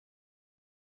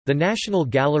The National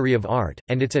Gallery of Art,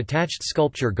 and its attached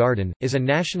sculpture garden, is a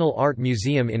national art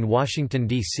museum in Washington,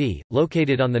 D.C.,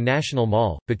 located on the National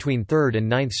Mall, between 3rd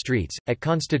and 9th Streets, at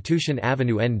Constitution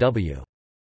Avenue NW.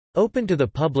 Open to the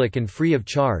public and free of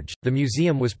charge, the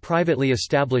museum was privately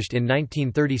established in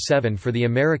 1937 for the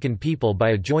American people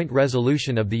by a joint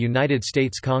resolution of the United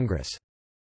States Congress.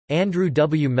 Andrew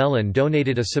W. Mellon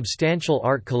donated a substantial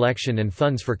art collection and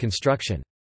funds for construction.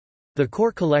 The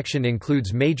core collection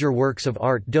includes major works of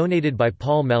art donated by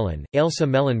Paul Mellon, Ailsa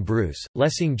Mellon Bruce,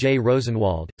 Lessing J.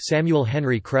 Rosenwald, Samuel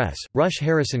Henry Kress, Rush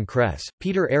Harrison Kress,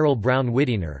 Peter Errol Brown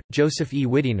Whittier, Joseph E.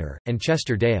 Whittier, and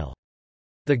Chester Dale.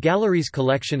 The gallery's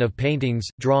collection of paintings,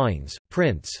 drawings,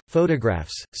 prints,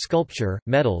 photographs, sculpture,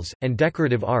 medals, and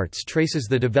decorative arts traces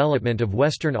the development of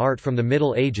Western art from the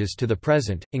Middle Ages to the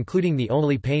present, including the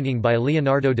only painting by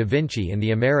Leonardo da Vinci in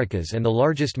the Americas and the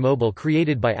largest mobile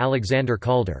created by Alexander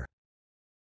Calder.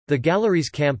 The gallery's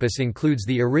campus includes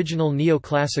the original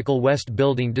neoclassical West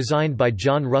Building designed by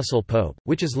John Russell Pope,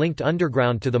 which is linked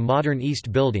underground to the modern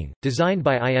East Building, designed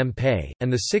by I. M. Pei,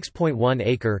 and the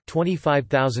 6.1-acre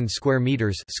 (25,000 square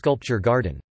meters) sculpture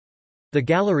garden. The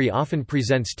gallery often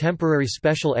presents temporary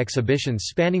special exhibitions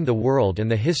spanning the world and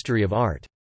the history of art.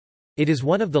 It is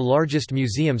one of the largest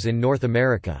museums in North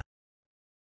America.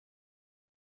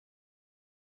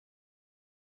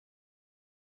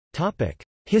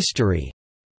 History.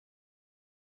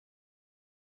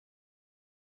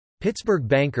 Pittsburgh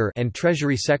banker and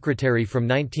Treasury Secretary from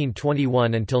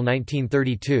 1921 until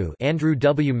 1932, Andrew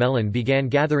W. Mellon began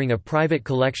gathering a private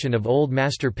collection of old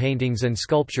master paintings and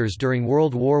sculptures during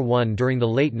World War I. During the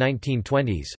late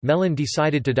 1920s, Mellon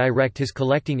decided to direct his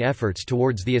collecting efforts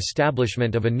towards the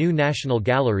establishment of a new national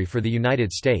gallery for the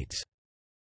United States.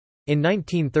 In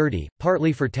 1930,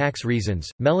 partly for tax reasons,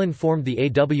 Mellon formed the A.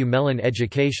 W. Mellon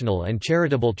Educational and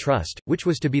Charitable Trust, which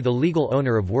was to be the legal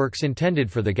owner of works intended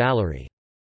for the gallery.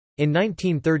 In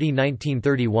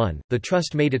 1930–1931, the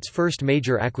Trust made its first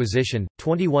major acquisition,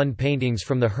 21 paintings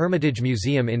from the Hermitage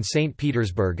Museum in St.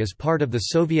 Petersburg as part of the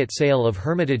Soviet sale of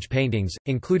Hermitage paintings,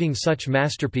 including such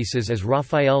masterpieces as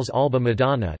Raphael's Alba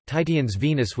Madonna, Titian's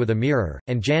Venus with a Mirror,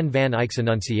 and Jan van Eyck's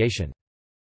Annunciation.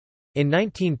 In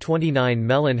 1929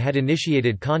 Mellon had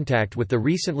initiated contact with the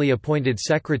recently appointed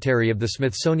Secretary of the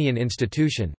Smithsonian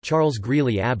Institution, Charles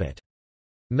Greeley Abbott.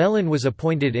 Mellon was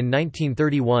appointed in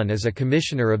 1931 as a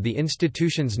commissioner of the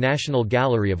institution's National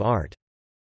Gallery of Art.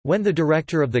 When the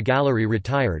director of the gallery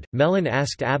retired, Mellon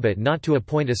asked Abbott not to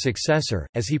appoint a successor,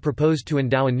 as he proposed to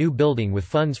endow a new building with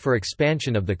funds for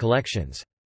expansion of the collections.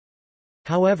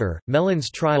 However,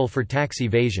 Mellon's trial for tax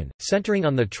evasion, centering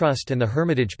on the Trust and the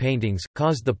Hermitage paintings,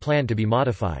 caused the plan to be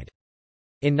modified.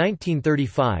 In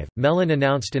 1935, Mellon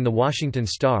announced in the Washington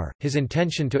Star, his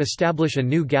intention to establish a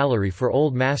new gallery for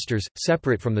old masters,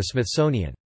 separate from the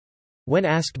Smithsonian. When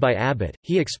asked by Abbott,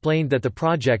 he explained that the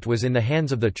project was in the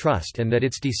hands of the Trust and that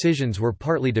its decisions were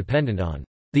partly dependent on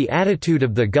the attitude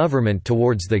of the government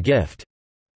towards the gift.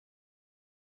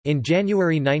 In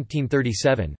January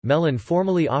 1937, Mellon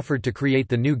formally offered to create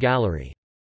the new gallery.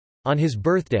 On his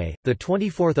birthday,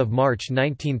 24 March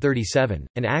 1937,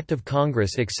 an Act of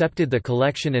Congress accepted the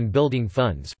collection and building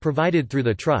funds provided through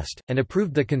the Trust, and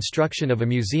approved the construction of a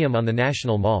museum on the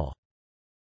National Mall.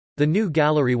 The new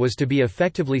gallery was to be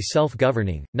effectively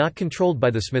self-governing, not controlled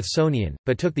by the Smithsonian,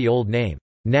 but took the old name,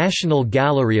 National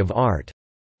Gallery of Art,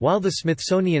 while the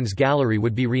Smithsonian's gallery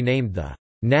would be renamed the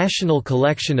National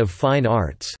Collection of Fine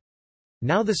Arts.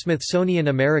 Now the Smithsonian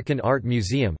American Art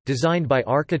Museum, designed by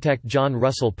architect John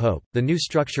Russell Pope, the new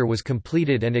structure was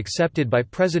completed and accepted by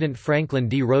President Franklin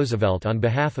D. Roosevelt on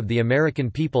behalf of the American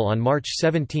people on March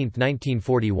 17,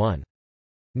 1941.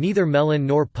 Neither Mellon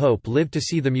nor Pope lived to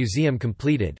see the museum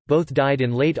completed, both died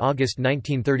in late August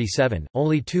 1937,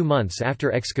 only 2 months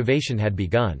after excavation had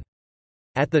begun.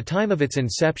 At the time of its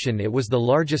inception it was the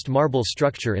largest marble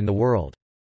structure in the world.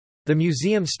 The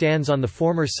museum stands on the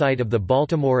former site of the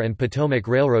Baltimore and Potomac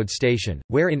Railroad Station,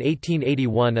 where in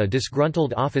 1881 a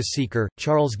disgruntled office-seeker,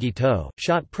 Charles Guiteau,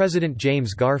 shot President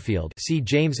James Garfield. See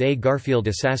James A. Garfield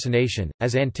assassination.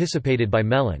 As anticipated by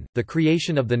Mellon, the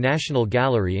creation of the National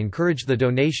Gallery encouraged the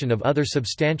donation of other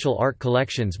substantial art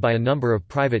collections by a number of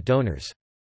private donors.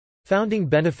 Founding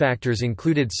benefactors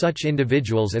included such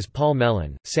individuals as Paul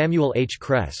Mellon, Samuel H.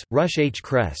 Kress, Rush H.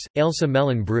 Kress, Ailsa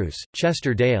Mellon Bruce,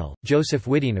 Chester Dale, Joseph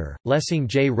Whittier, Lessing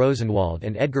J. Rosenwald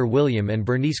and Edgar William and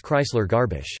Bernice Chrysler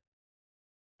Garbish.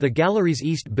 The gallery's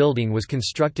East Building was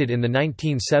constructed in the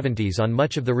 1970s on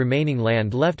much of the remaining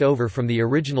land left over from the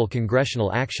original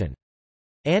congressional action.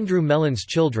 Andrew Mellon's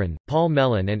children, Paul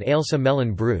Mellon and Ailsa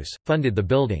Mellon Bruce, funded the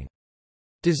building.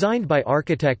 Designed by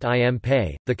architect I.M.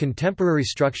 Pei, the contemporary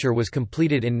structure was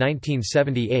completed in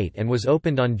 1978 and was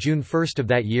opened on June 1 of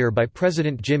that year by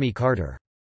President Jimmy Carter.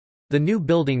 The new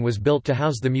building was built to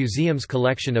house the museum's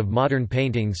collection of modern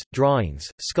paintings,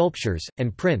 drawings, sculptures,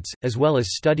 and prints, as well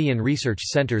as study and research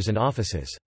centers and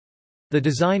offices. The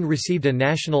design received a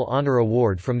National Honor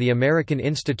Award from the American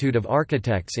Institute of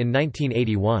Architects in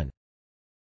 1981.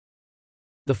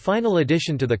 The final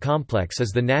addition to the complex is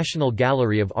the National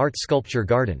Gallery of Art Sculpture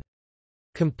Garden.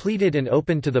 Completed and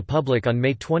opened to the public on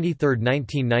May 23,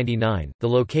 1999, the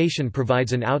location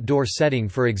provides an outdoor setting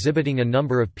for exhibiting a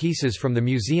number of pieces from the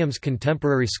museum's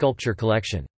contemporary sculpture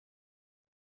collection.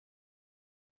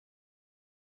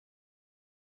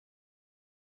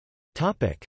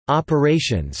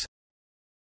 Operations.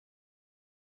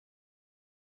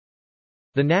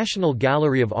 The National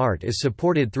Gallery of Art is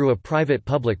supported through a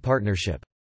private-public partnership.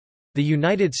 The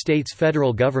United States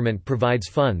federal government provides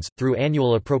funds, through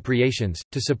annual appropriations,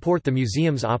 to support the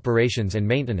museum's operations and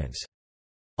maintenance.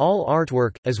 All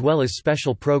artwork, as well as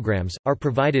special programs, are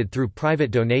provided through private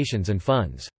donations and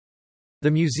funds.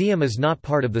 The museum is not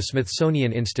part of the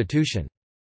Smithsonian Institution.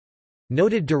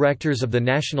 Noted directors of the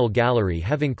National Gallery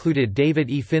have included David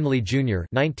E. Finley, Jr.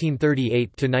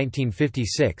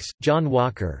 (1938–1956), John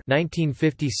Walker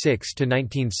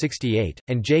 (1956–1968),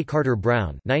 and J. Carter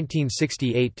Brown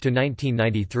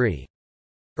 (1968–1993).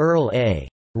 Earl A.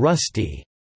 Rusty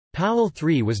Powell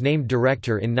III was named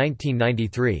director in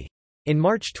 1993. In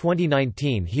March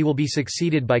 2019 he will be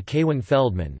succeeded by Kawan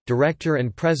Feldman, director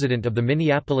and president of the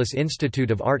Minneapolis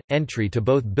Institute of Art. Entry to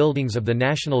both buildings of the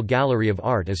National Gallery of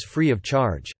Art is free of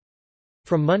charge.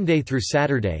 From Monday through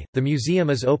Saturday, the museum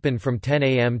is open from 10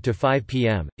 a.m. to 5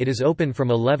 p.m., it is open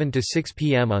from 11 to 6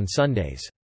 p.m. on Sundays.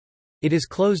 It is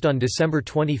closed on December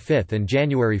 25 and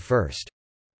January 1.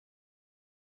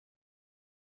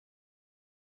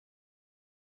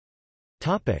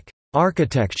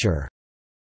 Architecture.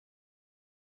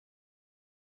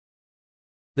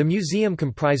 The museum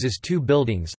comprises two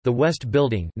buildings, the West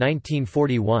Building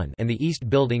 1941 and the East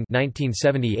Building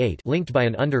 1978, linked by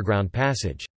an underground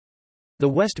passage. The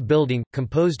West Building,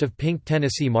 composed of pink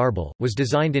Tennessee marble, was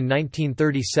designed in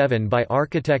 1937 by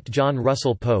architect John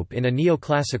Russell Pope in a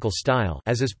neoclassical style,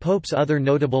 as is Pope's other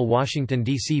notable Washington,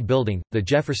 D.C. building, the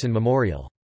Jefferson Memorial.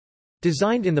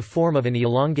 Designed in the form of an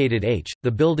elongated H, the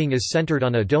building is centered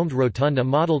on a domed rotunda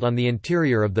modeled on the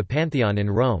interior of the Pantheon in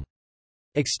Rome.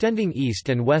 Extending east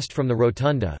and west from the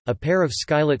rotunda, a pair of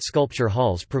skylit sculpture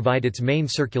halls provide its main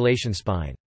circulation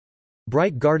spine.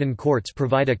 Bright garden courts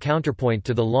provide a counterpoint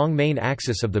to the long main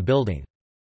axis of the building.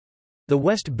 The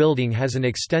West Building has an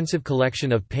extensive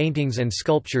collection of paintings and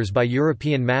sculptures by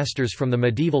European masters from the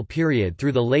medieval period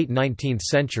through the late 19th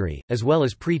century, as well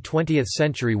as pre-20th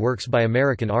century works by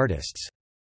American artists.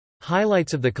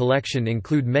 Highlights of the collection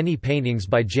include many paintings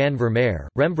by Jan Vermeer,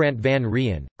 Rembrandt van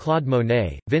Rijn, Claude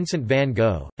Monet, Vincent van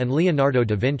Gogh, and Leonardo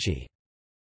da Vinci.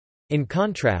 In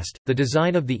contrast, the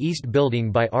design of the East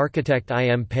Building by architect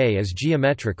I.M. Pei is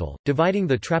geometrical, dividing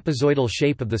the trapezoidal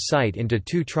shape of the site into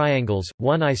two triangles,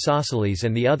 one isosceles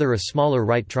and the other a smaller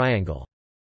right triangle.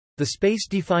 The space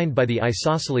defined by the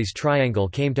isosceles triangle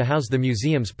came to house the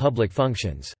museum's public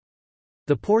functions.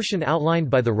 The portion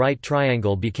outlined by the right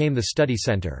triangle became the study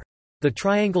center. The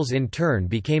triangles in turn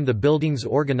became the building's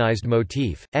organized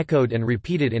motif, echoed and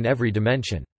repeated in every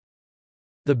dimension.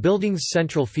 The building's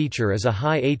central feature is a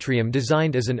high atrium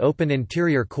designed as an open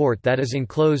interior court that is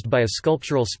enclosed by a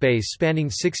sculptural space spanning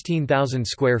 16,000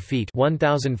 square feet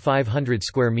 (1,500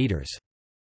 square meters).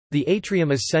 The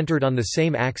atrium is centered on the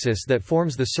same axis that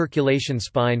forms the circulation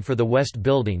spine for the West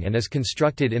Building and is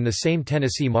constructed in the same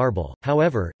Tennessee marble.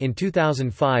 However, in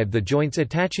 2005 the joints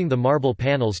attaching the marble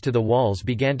panels to the walls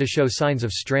began to show signs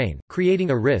of strain, creating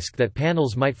a risk that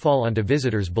panels might fall onto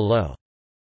visitors below.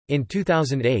 In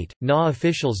 2008, NA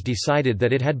officials decided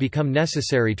that it had become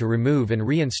necessary to remove and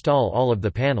reinstall all of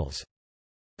the panels.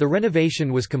 The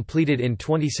renovation was completed in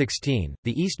 2016.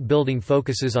 The East Building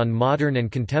focuses on modern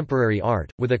and contemporary art,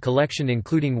 with a collection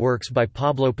including works by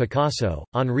Pablo Picasso,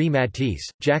 Henri Matisse,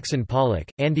 Jackson Pollock,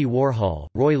 Andy Warhol,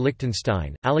 Roy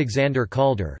Lichtenstein, Alexander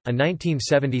Calder, a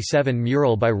 1977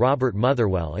 mural by Robert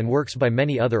Motherwell, and works by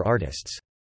many other artists.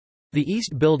 The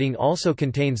East Building also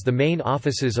contains the main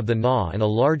offices of the NA and a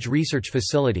large research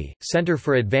facility, Center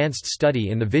for Advanced Study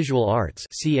in the Visual Arts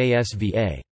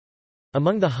 (CASVA).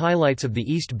 Among the highlights of the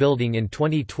East Building in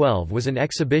 2012 was an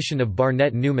exhibition of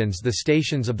Barnett Newman's The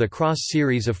Stations of the Cross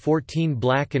series of 14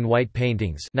 black and white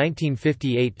paintings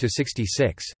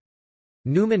 1958–66.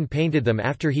 Newman painted them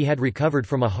after he had recovered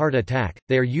from a heart attack.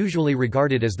 They are usually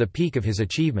regarded as the peak of his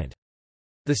achievement.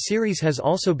 The series has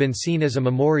also been seen as a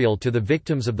memorial to the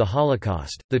victims of the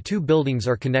Holocaust. The two buildings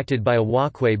are connected by a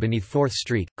walkway beneath 4th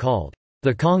Street, called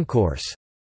the Concourse,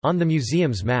 on the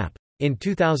museum's map. In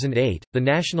 2008, the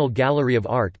National Gallery of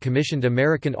Art commissioned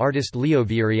American artist Leo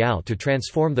Villarreal to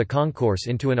transform the concourse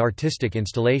into an artistic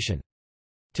installation.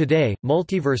 Today,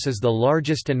 Multiverse is the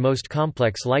largest and most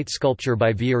complex light sculpture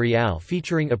by Villarreal,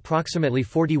 featuring approximately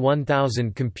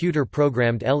 41,000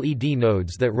 computer-programmed LED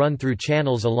nodes that run through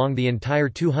channels along the entire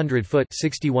 200-foot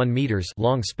 (61 meters)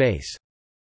 long space.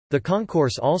 The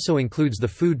concourse also includes the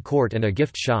food court and a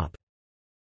gift shop.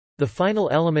 The final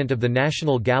element of the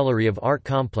National Gallery of Art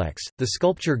complex, the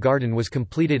sculpture garden, was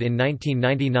completed in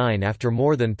 1999 after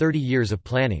more than 30 years of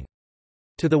planning.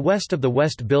 To the west of the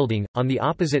West Building, on the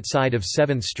opposite side of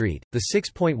 7th Street, the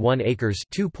 6.1 acres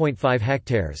 (2.5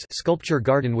 hectares) sculpture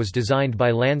garden was designed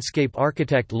by landscape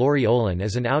architect Laurie Olin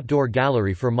as an outdoor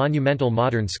gallery for monumental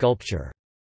modern sculpture.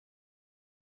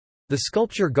 The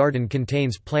sculpture garden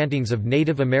contains plantings of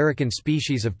Native American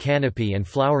species of canopy and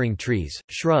flowering trees,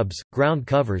 shrubs, ground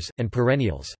covers, and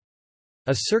perennials.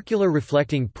 A circular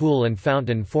reflecting pool and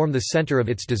fountain form the center of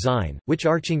its design, which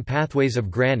arching pathways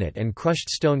of granite and crushed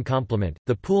stone complement.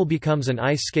 The pool becomes an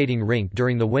ice skating rink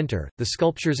during the winter. The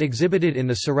sculptures exhibited in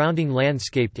the surrounding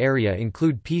landscaped area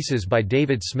include pieces by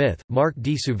David Smith, Mark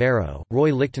D. Suvero,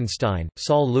 Roy Lichtenstein,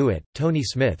 Saul Lewitt, Tony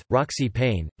Smith, Roxy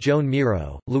Payne, Joan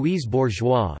Miro, Louise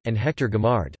Bourgeois, and Hector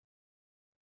Gamard.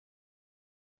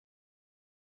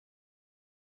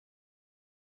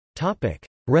 Topic: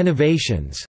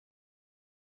 Renovations.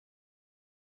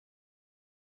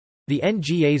 The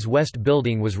NGA's West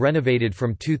Building was renovated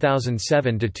from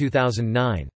 2007 to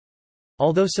 2009.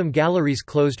 Although some galleries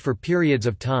closed for periods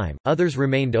of time, others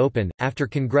remained open, after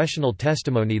congressional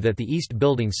testimony that the East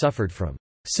Building suffered from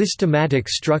systematic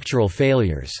structural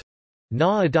failures.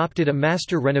 NA adopted a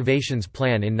master renovations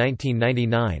plan in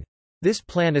 1999. This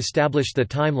plan established the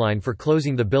timeline for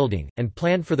closing the building, and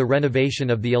planned for the renovation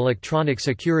of the electronic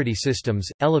security systems,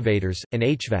 elevators, and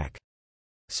HVAC.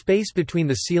 Space between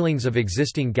the ceilings of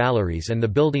existing galleries and the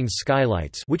building's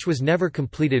skylights, which was never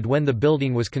completed when the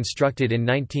building was constructed in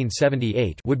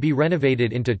 1978, would be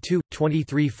renovated into two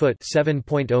 23-foot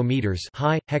 (7.0 meters)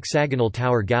 high, hexagonal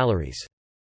tower galleries.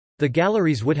 The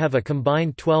galleries would have a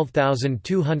combined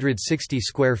 12,260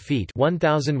 square feet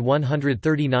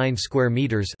 (1,139 square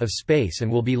meters) of space and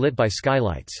will be lit by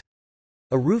skylights.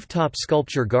 A rooftop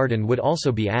sculpture garden would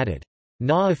also be added.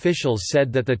 NA officials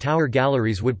said that the tower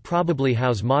galleries would probably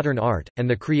house modern art, and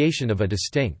the creation of a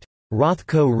distinct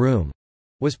Rothko room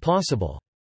was possible.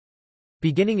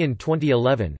 Beginning in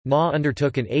 2011, NA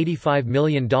undertook an $85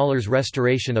 million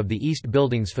restoration of the East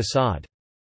Building's facade.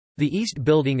 The East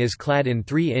Building is clad in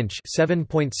 3-inch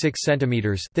 (7.6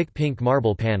 centimeters) thick pink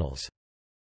marble panels.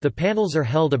 The panels are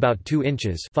held about 2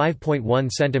 inches (5.1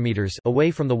 centimeters)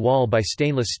 away from the wall by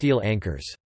stainless steel anchors.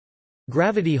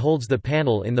 Gravity holds the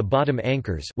panel in the bottom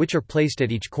anchors, which are placed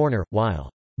at each corner, while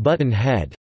button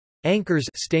head anchors,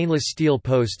 stainless steel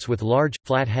posts with large,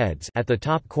 flat heads at the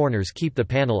top corners, keep the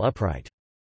panel upright.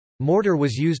 Mortar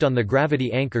was used on the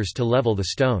gravity anchors to level the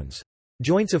stones.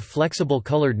 Joints of flexible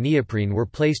colored neoprene were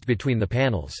placed between the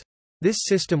panels. This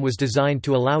system was designed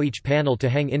to allow each panel to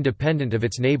hang independent of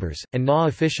its neighbors, and NA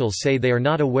officials say they are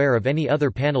not aware of any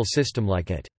other panel system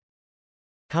like it.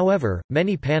 However,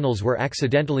 many panels were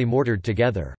accidentally mortared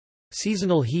together.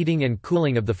 Seasonal heating and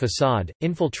cooling of the facade,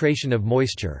 infiltration of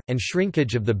moisture, and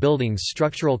shrinkage of the building's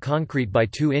structural concrete by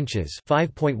 2 inches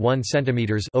 (5.1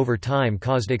 centimeters) over time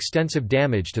caused extensive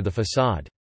damage to the facade.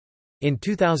 In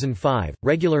 2005,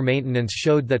 regular maintenance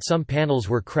showed that some panels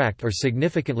were cracked or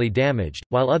significantly damaged,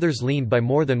 while others leaned by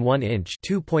more than 1 inch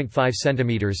 (2.5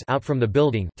 centimeters) out from the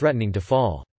building, threatening to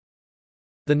fall.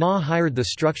 The NA hired the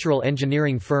structural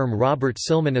engineering firm Robert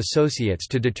Silman Associates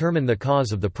to determine the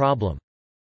cause of the problem.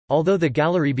 Although the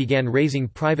gallery began raising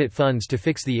private funds to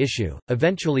fix the issue,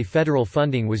 eventually federal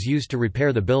funding was used to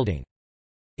repair the building.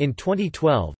 In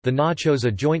 2012, the NA chose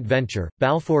a joint venture,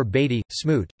 Balfour Beatty,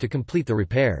 Smoot, to complete the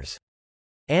repairs.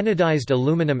 Anodized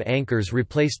aluminum anchors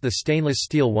replaced the stainless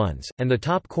steel ones, and the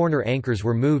top corner anchors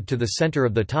were moved to the center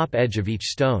of the top edge of each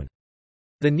stone.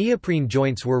 The neoprene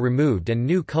joints were removed and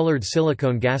new colored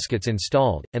silicone gaskets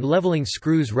installed, and leveling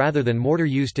screws rather than mortar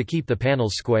used to keep the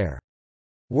panels square.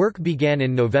 Work began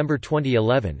in November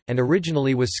 2011, and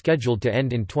originally was scheduled to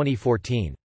end in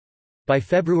 2014. By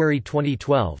February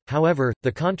 2012, however,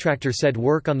 the contractor said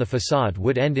work on the facade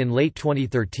would end in late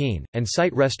 2013, and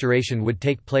site restoration would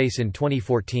take place in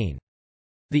 2014.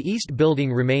 The East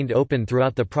Building remained open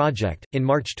throughout the project. In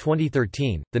March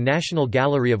 2013, the National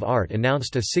Gallery of Art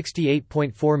announced a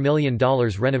 $68.4 million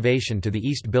renovation to the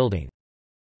East Building.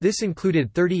 This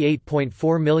included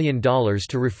 $38.4 million to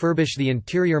refurbish the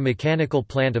interior mechanical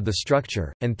plant of the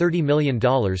structure, and $30 million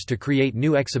to create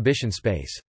new exhibition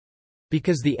space.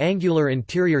 Because the angular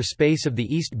interior space of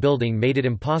the east building made it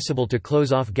impossible to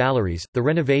close off galleries, the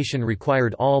renovation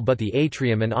required all but the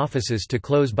atrium and offices to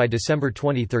close by December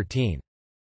 2013.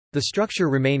 The structure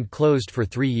remained closed for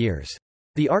 3 years.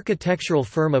 The architectural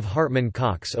firm of Hartman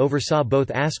Cox oversaw both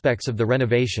aspects of the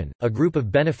renovation. A group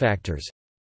of benefactors,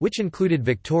 which included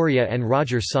Victoria and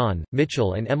Roger Son,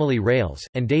 Mitchell and Emily Rales,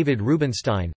 and David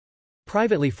Rubenstein,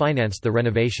 privately financed the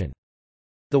renovation.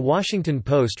 The Washington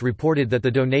Post reported that the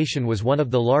donation was one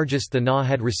of the largest the NA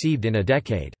had received in a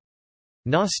decade.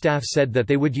 NA staff said that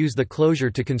they would use the closure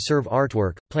to conserve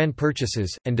artwork, plan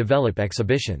purchases, and develop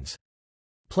exhibitions.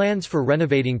 Plans for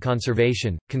renovating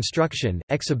conservation, construction,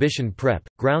 exhibition prep,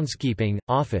 groundskeeping,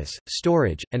 office,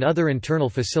 storage, and other internal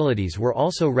facilities were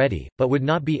also ready, but would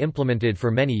not be implemented for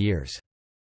many years.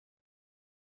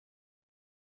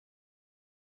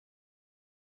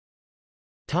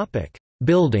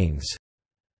 Buildings.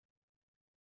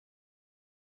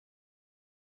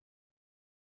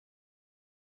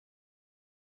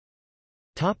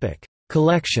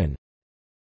 Collection.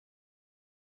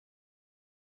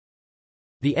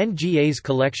 The NGA's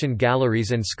collection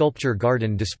galleries and sculpture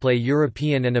garden display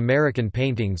European and American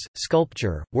paintings,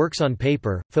 sculpture, works on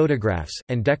paper, photographs,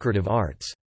 and decorative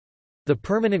arts. The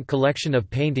permanent collection of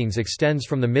paintings extends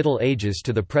from the Middle Ages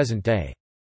to the present day.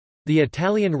 The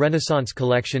Italian Renaissance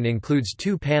collection includes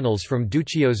 2 panels from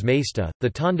Duccio's Maesta, the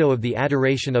Tondo of the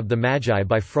Adoration of the Magi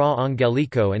by Fra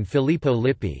Angelico and Filippo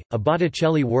Lippi, a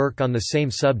Botticelli work on the same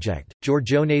subject,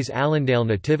 Giorgione's Allendale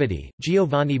Nativity,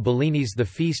 Giovanni Bellini's The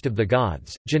Feast of the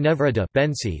Gods, Ginevra de'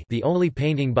 Benci, the only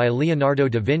painting by Leonardo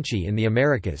da Vinci in the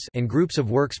Americas, and groups of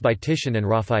works by Titian and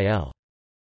Raphael.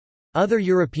 Other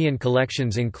European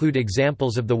collections include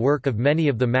examples of the work of many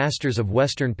of the masters of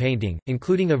Western painting,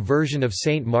 including a version of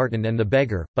Saint Martin and the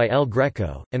Beggar, by El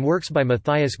Greco, and works by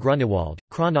Matthias Grunewald,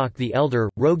 Cranach the Elder,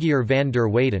 Rogier van der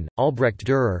Weyden, Albrecht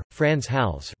Dürer, Frans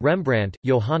Hals, Rembrandt,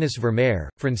 Johannes Vermeer,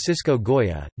 Francisco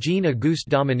Goya, Jean-Auguste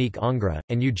Dominique Ingres,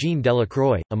 and Eugene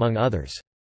Delacroix, among others.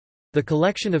 The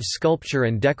collection of sculpture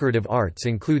and decorative arts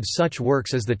includes such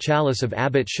works as the Chalice of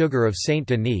Abbot Sugar of Saint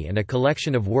Denis and a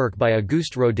collection of work by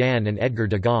Auguste Rodin and Edgar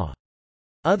Degas.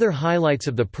 Other highlights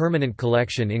of the permanent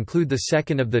collection include the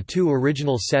second of the 2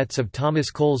 original sets of Thomas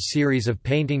Cole's series of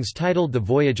paintings titled The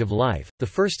Voyage of Life. The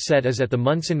first set is at the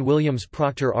Munson Williams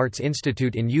Proctor Arts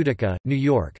Institute in Utica, New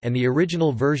York, and the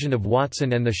original version of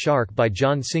Watson and the Shark by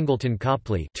John Singleton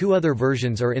Copley. 2 other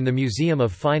versions are in the Museum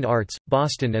of Fine Arts,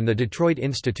 Boston and the Detroit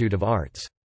Institute of Arts.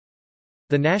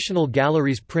 The National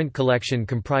Gallery's print collection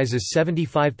comprises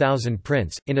 75,000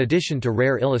 prints, in addition to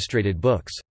rare illustrated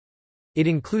books. It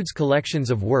includes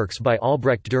collections of works by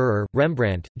Albrecht Dürer,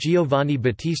 Rembrandt, Giovanni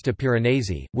Battista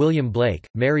Piranesi, William Blake,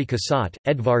 Mary Cassatt,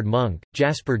 Edvard Munch,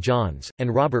 Jasper Johns,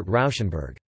 and Robert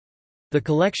Rauschenberg. The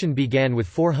collection began with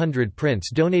 400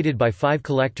 prints donated by 5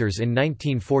 collectors in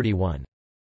 1941.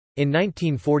 In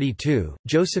 1942,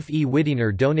 Joseph E.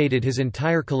 Widiner donated his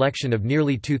entire collection of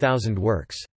nearly 2,000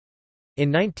 works. In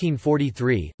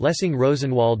 1943, Lessing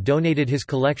Rosenwald donated his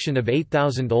collection of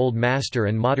 8,000 Old Master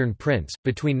and Modern prints.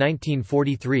 Between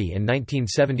 1943 and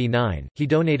 1979, he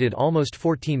donated almost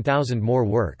 14,000 more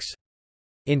works.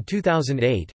 In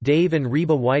 2008, Dave and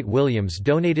Reba White Williams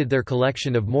donated their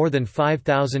collection of more than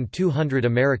 5,200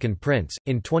 American prints.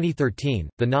 In 2013,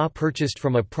 the NA purchased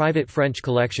from a private French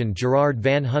collection Gerard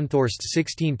van Honthorst's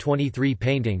 1623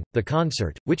 painting, The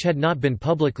Concert, which had not been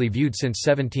publicly viewed since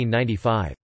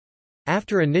 1795.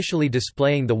 After initially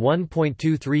displaying the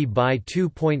 1.23 by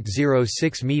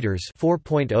 2.06 meters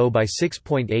 (4.0 by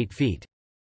 6.8 feet).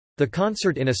 The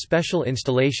Concert in a special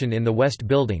installation in the West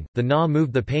Building, the NA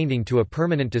moved the painting to a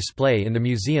permanent display in the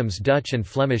museum's Dutch and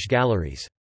Flemish galleries.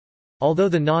 Although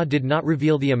the NA did not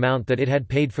reveal the amount that it had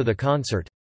paid for the concert,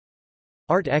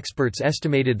 art experts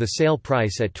estimated the sale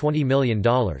price at $20 million.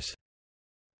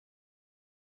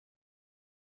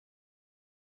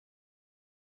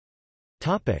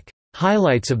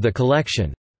 Highlights of the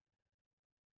collection.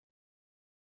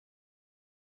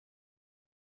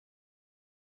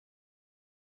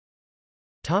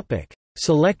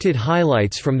 Selected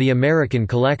highlights from the American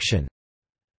collection.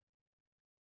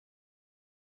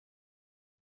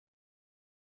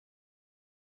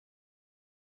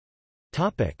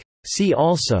 See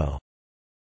also: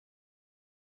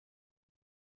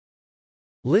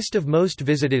 List of most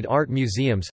visited art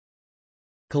museums,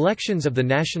 Collections of the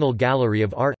National Gallery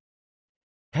of Art,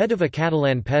 Head of a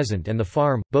Catalan Peasant and the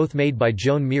Farm, both made by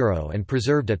Joan Miró and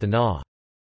preserved at the NA.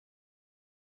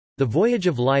 The Voyage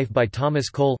of Life by Thomas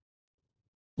Cole,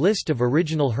 List of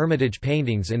original Hermitage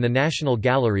paintings in the National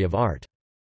Gallery of Art.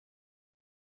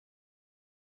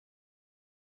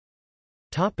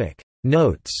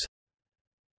 Notes.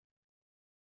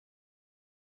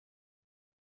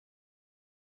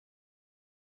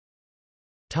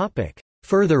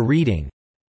 Further reading.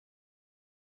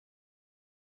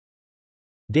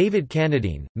 David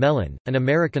Cannadine, Mellon, An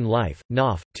American Life,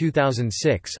 Knopf,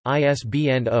 2006,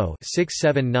 ISBN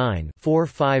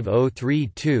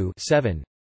 0-679-45032-7.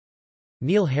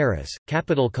 Neil Harris,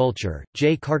 Capital Culture,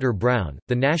 J. Carter Brown,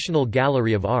 The National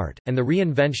Gallery of Art, and the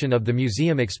Reinvention of the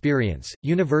Museum Experience,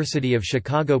 University of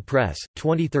Chicago Press,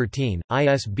 2013,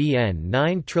 ISBN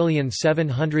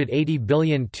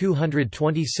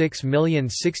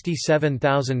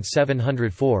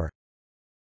 9780226067704.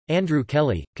 Andrew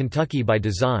Kelly, Kentucky by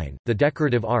Design, The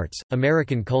Decorative Arts,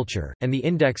 American Culture, and the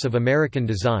Index of American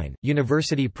Design,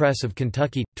 University Press of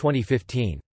Kentucky,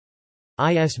 2015.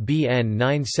 ISBN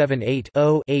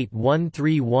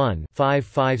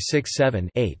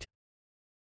 978-0-8131-5567-8.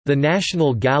 The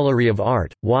National Gallery of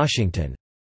Art, Washington.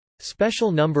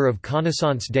 Special number of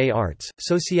Connaissance des Arts,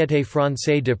 Société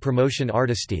Française de Promotion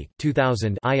Artistique,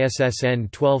 2000, ISSN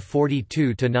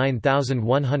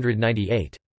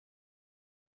 1242-9198.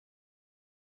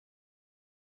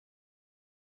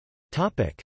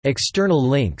 External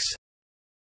links.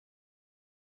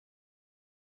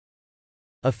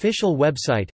 Official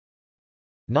website.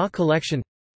 Na Collection,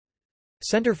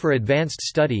 Center for Advanced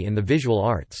Study in the Visual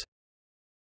Arts.